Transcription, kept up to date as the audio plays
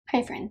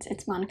Hi friends,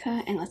 it's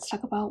Monica and let's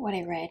talk about what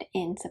I read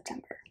in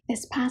September.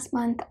 This past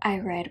month I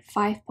read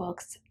 5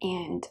 books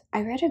and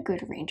I read a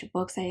good range of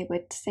books. I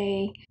would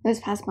say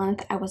this past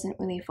month I wasn't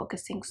really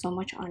focusing so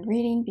much on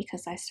reading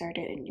because I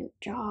started a new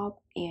job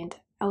and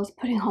I was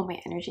putting all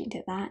my energy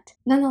into that.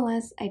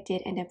 Nonetheless, I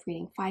did end up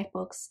reading 5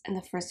 books, and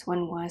the first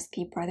one was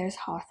The Brothers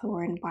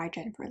Hawthorne by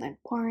Jennifer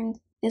Lynn.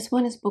 This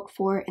one is book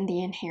 4 in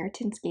the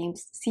Inheritance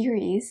Games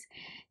series,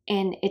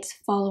 and it's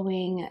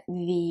following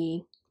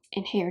the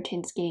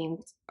Inheritance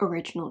Games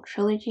original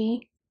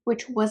trilogy,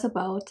 which was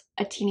about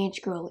a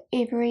teenage girl,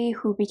 Avery,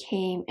 who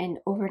became an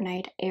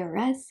overnight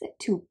heiress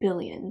to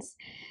billions.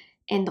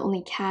 And the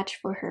only catch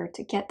for her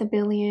to get the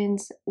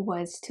billions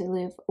was to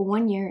live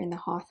 1 year in the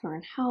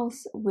Hawthorne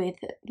house with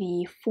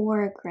the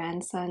 4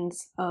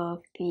 grandsons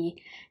of the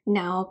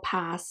now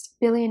past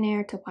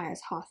billionaire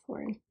Tobias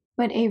Hawthorne.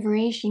 But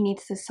Avery, she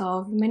needs to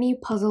solve many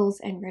puzzles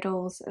and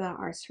riddles that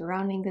are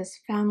surrounding this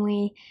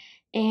family,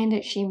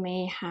 and she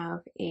may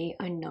have an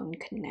unknown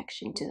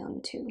connection to them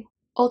too.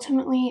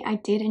 Ultimately, I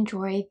did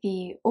enjoy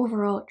the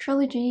overall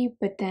trilogy,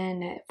 but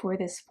then for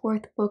this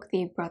 4th book,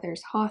 The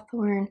Brothers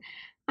Hawthorne,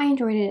 I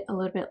enjoyed it a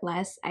little bit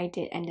less. I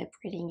did end up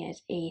rating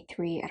it a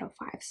 3 out of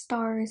 5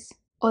 stars.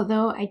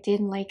 Although I did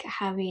like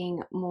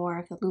having more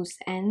of the loose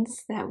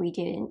ends that we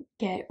didn't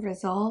get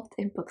resolved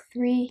in book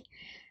 3,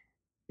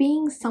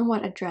 being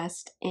somewhat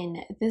addressed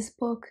in this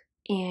book,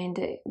 and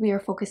we are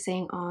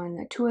focusing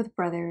on 2 of the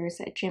brothers,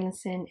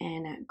 Jameson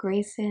and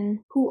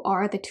Grayson, who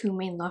are the 2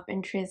 main love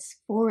interests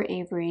for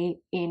Avery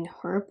in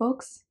her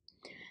books.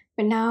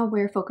 But now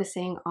we're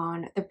focusing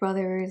on the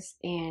brothers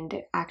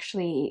and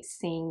actually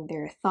seeing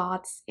their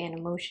thoughts and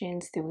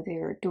emotions through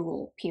their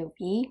dual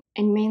POV.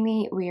 And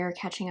mainly we are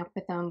catching up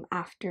with them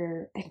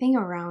after, I think,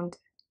 around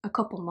a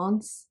couple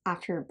months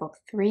after book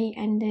 3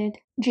 ended.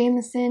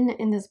 Jameson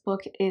in this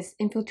book is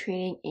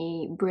infiltrating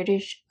a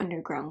British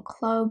underground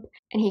club,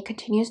 and he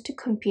continues to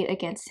compete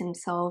against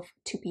himself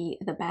to be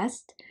the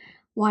best,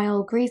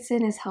 while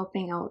Grayson is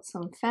helping out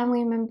some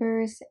family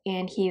members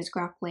and he is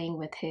grappling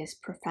with his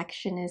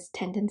perfectionist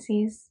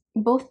tendencies.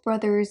 Both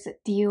brothers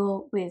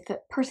deal with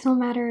personal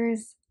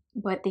matters,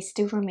 but they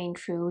still remain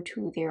true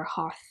to their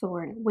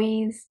Hawthorne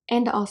ways,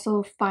 and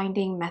also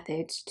finding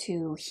methods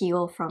to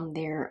heal from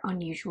their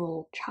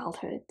unusual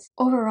childhoods.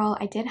 Overall,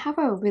 I did have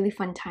a really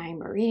fun time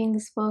reading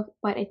this book,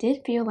 but it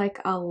did feel like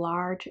a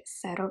large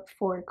setup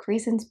for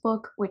Grayson's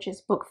book, which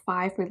is book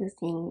 5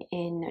 releasing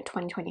in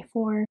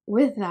 2024.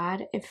 With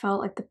that, it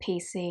felt like the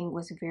pacing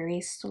was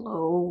very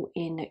slow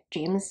in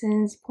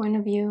Jameson's point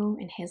of view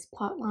and his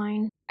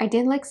plotline. I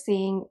did like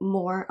seeing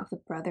more of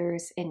the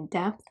brothers in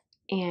depth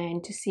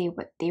and to see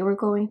what they were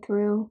going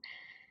through.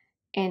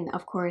 And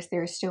of course,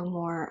 there's still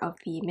more of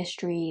the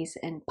mysteries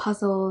and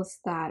puzzles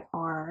that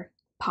are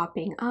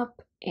popping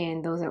up,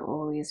 and those are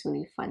always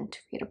really fun to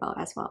read about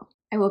as well.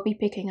 I will be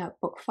picking up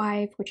book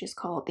 5, which is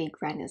called The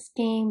Grandest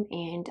Game,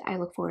 and I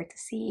look forward to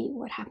see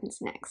what happens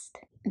next.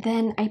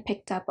 Then I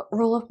picked up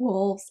Roll of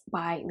Wolves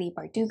by Leigh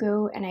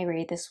Bardugo, and I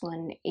rated this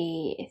one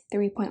a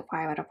 3.5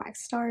 out of 5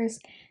 stars.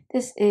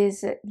 This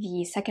is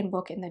the 2nd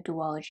book in the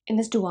duology. In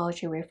this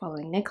duology, we're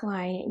following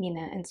Nikolai,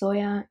 Nina, and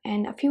Zoya,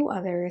 and a few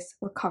others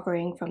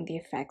recovering from the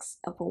effects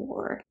of a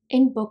war.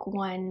 In book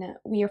 1,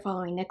 we are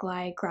following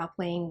Nikolai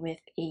grappling with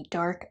a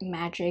dark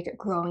magic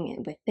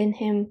growing within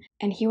him,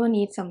 and he will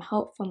need some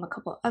help from a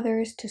couple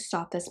others to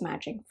stop this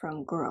magic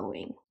from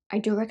growing. I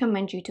do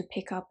recommend you to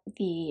pick up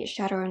the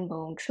Shadow and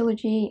Bone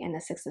trilogy and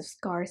the Six of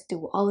Scars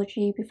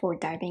duology before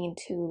diving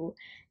into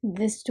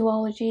this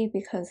duology,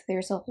 because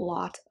there's a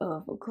lot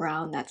of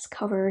ground that's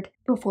covered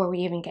before we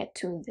even get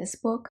to this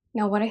book.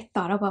 Now, what I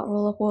thought about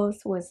Roll of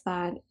Wolves was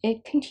that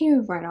it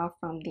continued right off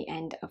from the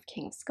end of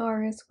King of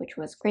Scars, which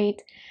was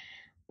great,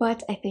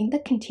 but I think the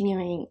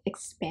continuing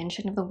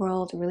expansion of the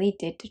world really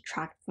did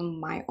detract from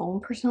my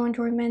own personal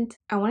enjoyment.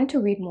 I wanted to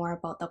read more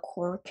about the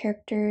core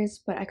characters,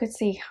 but I could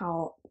see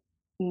how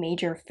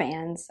major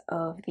fans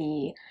of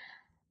the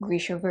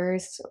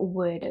Grishaverse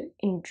would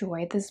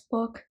enjoy this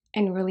book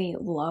and really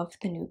love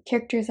the new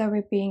characters that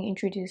we're being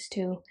introduced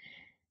to.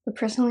 But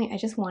personally, I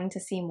just wanted to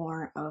see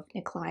more of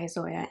Nikolai,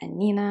 Zoya, and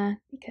Nina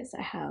because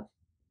I have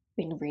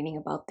been reading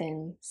about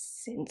them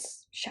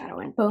since Shadow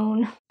and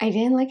Bone. I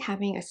didn't like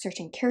having a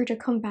certain character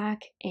come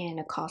back and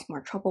cause more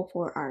trouble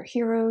for our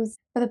heroes,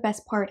 but the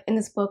best part in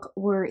this book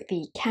were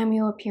the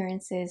cameo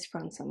appearances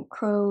from some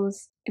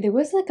crows. There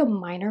was like a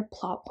minor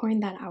plot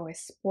point that I was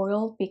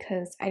spoiled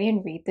because I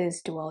didn't read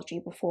this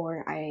duology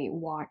before I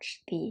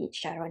watched the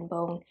Shadow and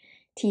Bone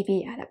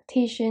TV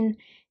adaptation,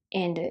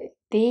 and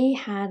they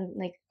had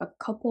like a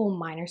couple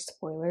minor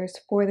spoilers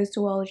for this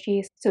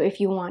duology. So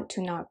if you want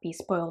to not be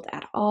spoiled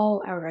at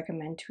all, I would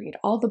recommend to read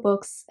all the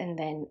books and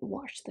then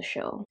watch the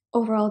show.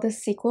 Overall,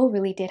 this sequel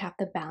really did have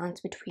the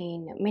balance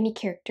between many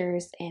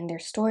characters and their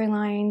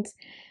storylines,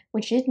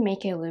 which did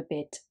make it a little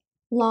bit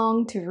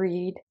long to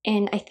read.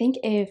 And I think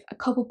if a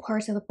couple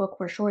parts of the book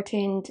were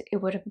shortened, it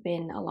would have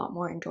been a lot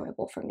more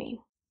enjoyable for me.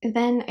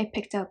 Then I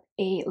picked up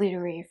a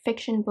literary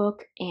fiction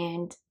book,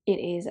 and it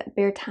is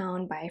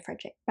Beartown by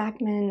Fredrik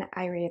Backman.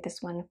 I rated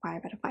this one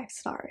 5 out of 5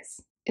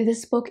 stars.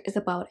 This book is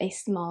about a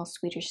small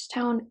Swedish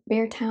town,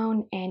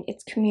 Beartown, and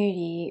its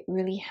community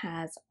really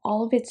has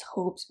all of its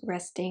hopes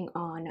resting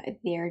on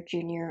their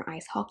junior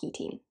ice hockey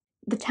team.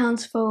 The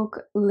townsfolk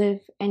live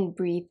and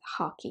breathe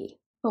hockey,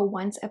 but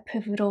once a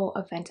pivotal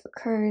event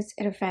occurs,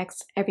 it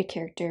affects every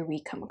character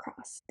we come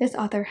across. This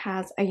author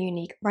has a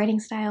unique writing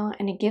style,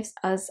 and it gives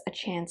us a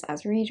chance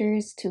as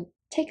readers to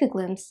take a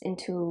glimpse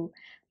into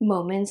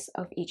moments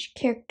of each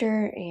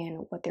character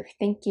and what they're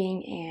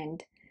thinking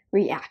and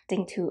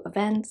reacting to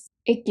events.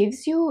 It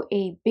gives you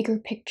a bigger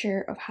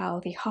picture of how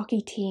the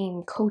hockey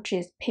team,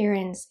 coaches,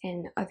 parents,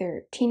 and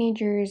other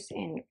teenagers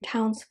and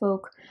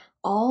townsfolk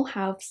all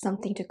have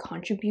something to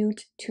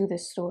contribute to the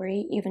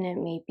story, even if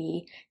it may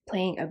be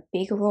playing a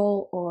big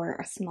role or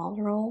a small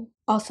role.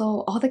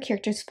 Also, all the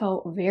characters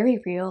felt very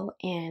real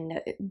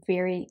and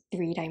very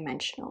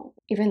three-dimensional.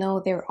 Even though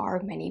there are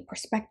many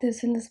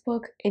perspectives in this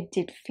book, it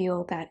did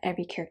feel that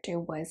every character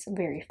was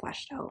very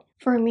fleshed out.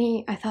 For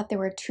me, I thought there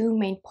were two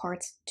main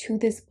parts to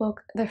this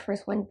book. The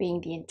first one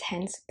being the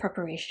intense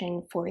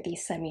preparation for the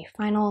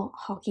semi-final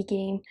hockey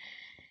game.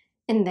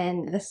 And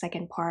then the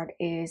second part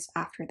is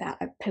after that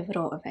a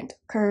pivotal event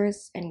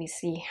occurs and we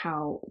see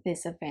how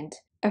this event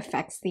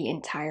affects the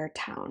entire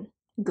town,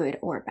 good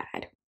or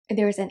bad.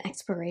 There's an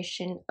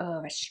exploration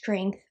of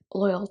strength,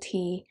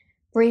 loyalty,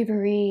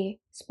 bravery,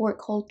 sport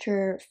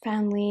culture,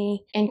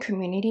 family, and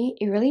community.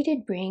 It really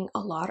did bring a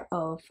lot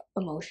of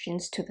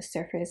emotions to the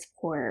surface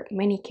for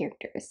many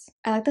characters.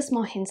 I like the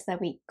small hints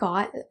that we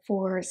got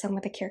for some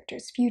of the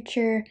characters'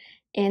 future,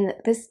 and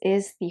this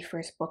is the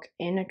first book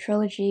in a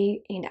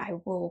trilogy, and I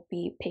will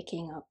be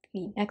picking up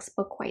the next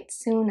book quite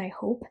soon, I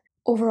hope.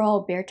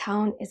 Overall,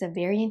 Beartown is a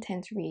very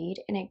intense read,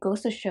 and it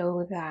goes to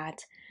show that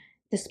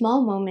the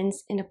small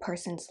moments in a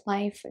person's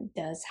life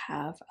does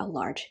have a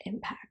large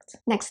impact.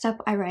 Next up,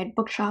 I read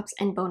Bookshops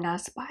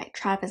Bonedust by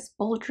Travis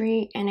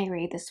Baldree, and I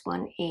rate this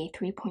one a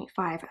 3.5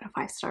 out of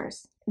 5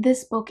 stars.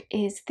 This book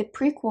is the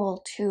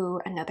prequel to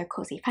another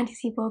cozy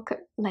fantasy book,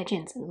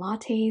 Legends and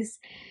Lattes.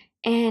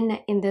 And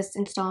in this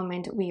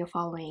installment, we are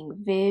following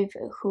Viv,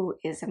 who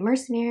is a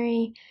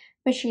mercenary,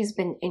 but she's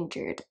been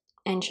injured.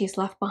 And she's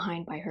left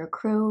behind by her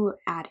crew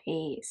at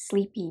a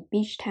sleepy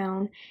beach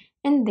town.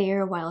 And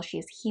there, while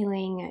she's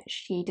healing,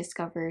 she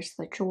discovers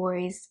the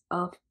joys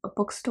of a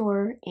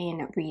bookstore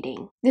and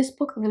reading. This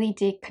book really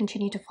did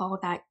continue to follow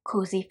that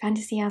cozy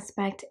fantasy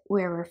aspect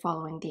where we're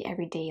following the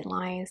everyday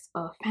lives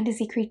of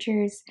fantasy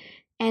creatures,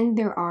 and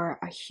there are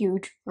a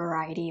huge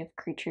variety of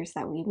creatures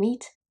that we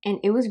meet. And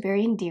it was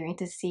very endearing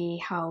to see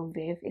how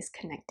Viv is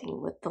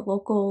connecting with the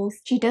locals.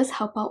 She does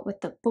help out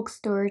with the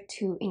bookstore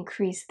to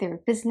increase their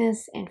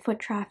business and foot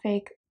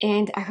traffic.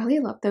 And I really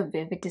love the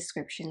vivid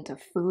descriptions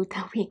of food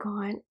that we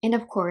got. And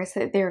of course,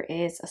 there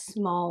is a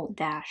small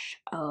dash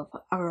of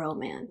a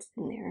romance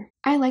in there.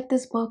 I like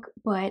this book,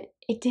 but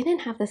it didn't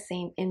have the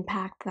same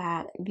impact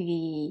that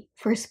the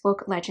first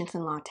book, Legends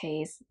and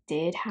Lattes,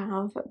 did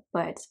have,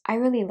 but I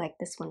really like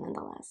this one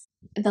nonetheless.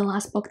 The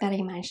last book that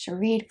I managed to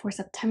read for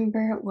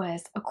September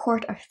was A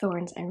Court of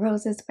Thorns and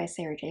Roses by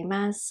Sarah J.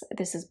 Maas.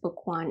 This is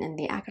book 1 in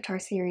the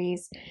ACOTAR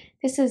series.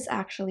 This is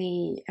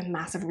actually a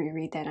massive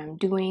reread that I'm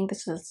doing.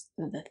 This is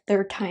the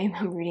third time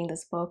I'm reading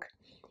this book,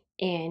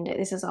 and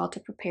this is all to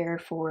prepare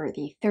for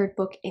the third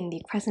book in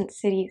the Crescent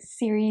City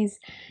series,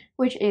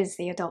 which is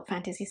the adult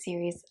fantasy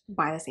series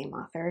by the same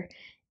author,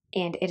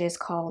 and it is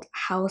called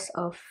House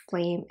of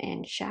Flame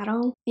and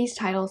Shadow. These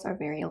titles are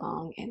very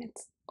long and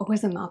it's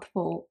always a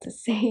mouthful to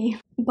say.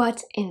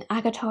 But in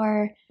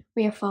ACOTAR,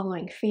 we are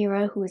following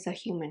Feyre, who is a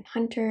human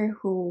hunter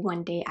who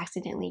one day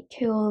accidentally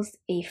kills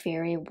a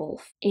fairy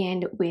wolf.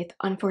 And with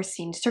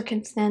unforeseen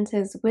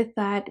circumstances with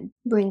that,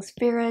 brings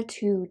Feyre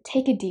to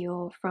take a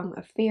deal from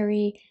a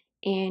fairy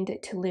and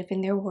to live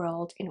in their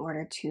world in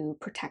order to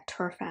protect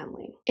her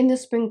family. In the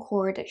Spring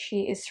Court,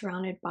 she is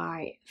surrounded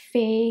by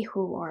fae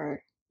who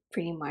are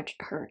pretty much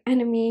her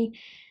enemy,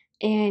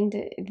 and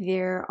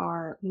there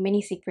are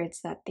many secrets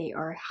that they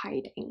are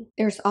hiding.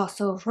 There's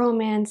also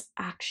romance,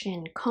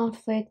 action,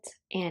 conflict,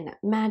 and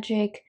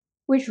magic,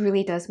 which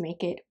really does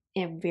make it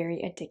a very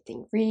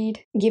addicting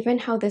read. Given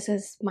how this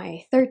is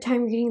my third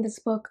time reading this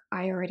book,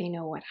 I already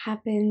know what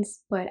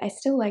happens, but I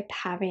still liked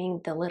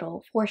having the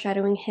little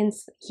foreshadowing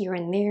hints here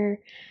and there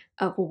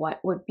of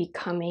what would be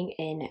coming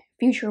in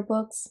future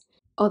books.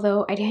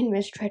 Although I didn't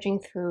miss trudging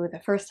through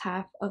the first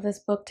half of this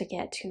book to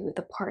get to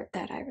the part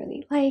that I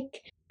really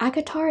like.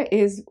 ACOTAR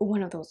is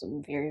one of those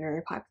very,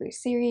 very popular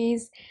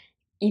series.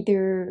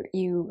 Either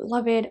you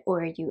love it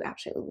or you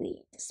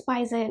absolutely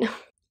despise it.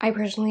 I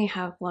personally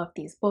have loved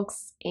these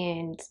books,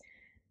 and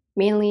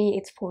mainly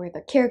it's for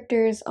the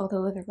characters.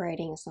 Although the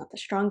writing is not the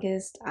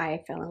strongest,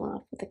 I fell in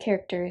love with the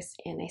characters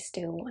and I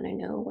still want to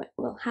know what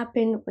will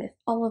happen with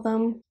all of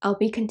them. I'll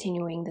be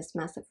continuing this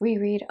massive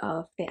reread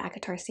of the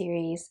ACOTAR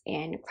series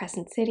and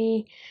Crescent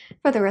City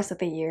for the rest of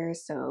the year,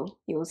 so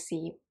you'll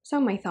see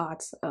some of my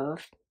thoughts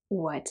of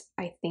what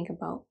I think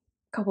about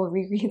a couple of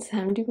rereads that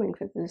I'm doing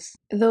for this.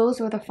 Those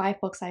were the 5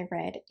 books I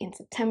read in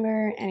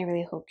September, and I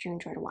really hope you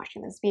enjoyed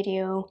watching this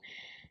video.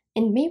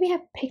 and maybe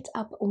have picked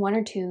up one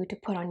or two to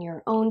put on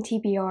your own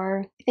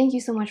TBR. Thank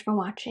you so much for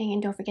watching,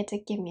 and don't forget to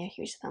give me a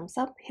huge thumbs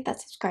up, hit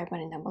that subscribe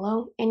button down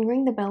below, and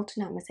ring the bell to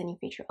not miss any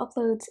future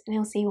uploads, and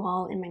I'll see you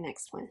all in my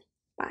next one.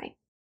 Bye.